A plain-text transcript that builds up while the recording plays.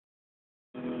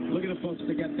Look at the folks.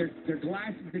 They got their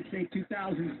glasses that say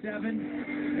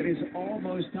 2007. It is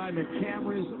almost time. The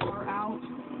cameras are out.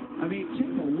 I mean,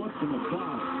 take a look from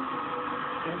above.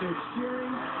 And they're cheering.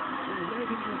 They're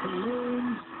waving their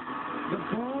balloons. The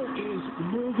ball is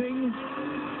moving.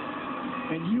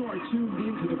 And you are tuned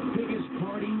into the biggest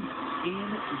party in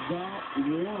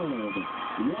the world.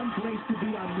 One place to be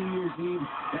on New Year's Eve.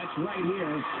 That's right here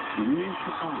with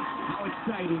us. How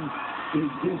exciting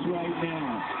is this right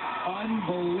now?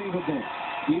 Unbelievable.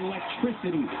 The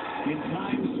electricity in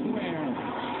Times Square.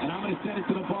 And I'm going to send it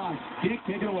to the boss. Dick,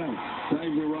 take it away.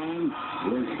 Thank you, Ron.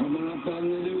 We're coming up on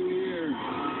the new year.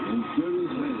 And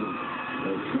goodness sakes,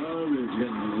 the crowd is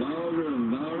getting louder and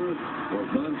louder. We're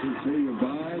about to say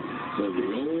goodbye to the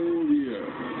old year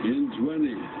in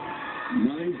 20,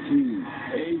 19,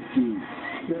 18,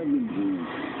 17,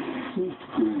 16,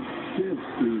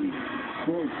 15,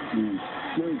 14,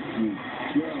 13,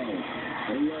 12,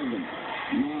 11,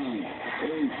 9,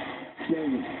 8,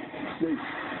 7, 6,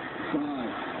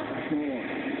 5,